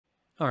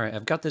All right,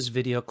 I've got this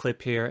video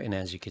clip here, and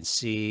as you can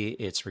see,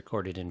 it's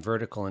recorded in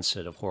vertical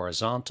instead of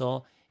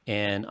horizontal,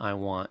 and I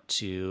want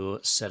to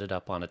set it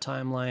up on a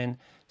timeline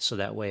so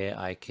that way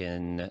I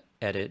can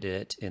edit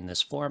it in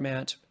this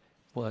format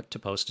to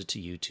post it to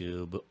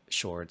YouTube,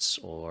 Shorts,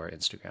 or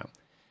Instagram.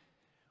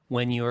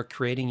 When you're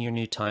creating your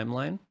new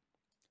timeline,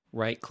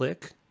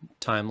 right-click,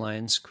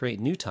 Timelines, Create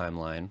New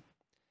Timeline.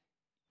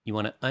 You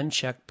want to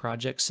uncheck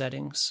Project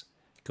Settings,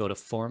 go to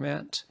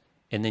Format,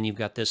 and then you've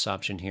got this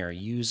option here,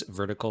 Use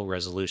Vertical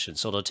Resolution.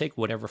 So it'll take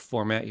whatever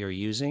format you're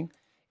using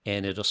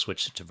and it'll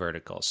switch it to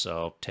vertical.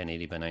 So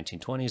 1080 by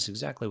 1920 is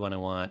exactly what I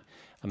want.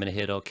 I'm going to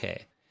hit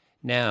OK.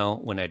 Now,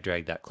 when I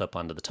drag that clip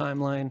onto the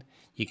timeline,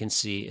 you can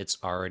see it's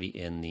already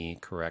in the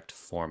correct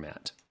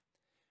format.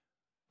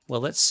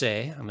 Well, let's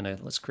say,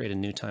 let's create a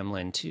new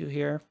timeline 2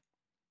 here.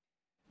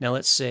 Now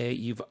let's say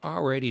you've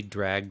already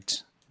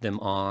dragged them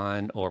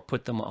on or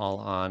put them all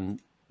on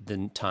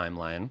the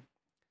timeline,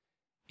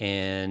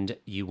 and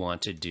you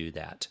want to do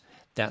that.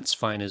 That's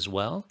fine as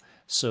well.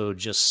 So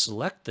just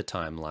select the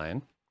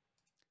timeline,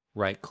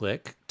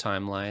 right-click,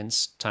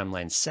 Timelines,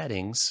 Timeline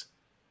Settings,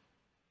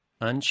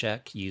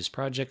 uncheck Use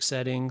Project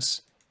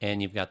Settings,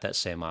 and you've got that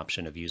same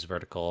option of Use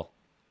Vertical,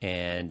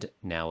 and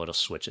now it'll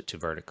switch it to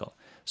vertical.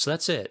 So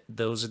that's it.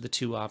 Those are the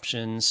two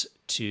options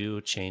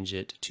to change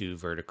it to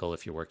vertical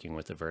if you're working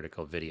with a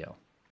vertical video.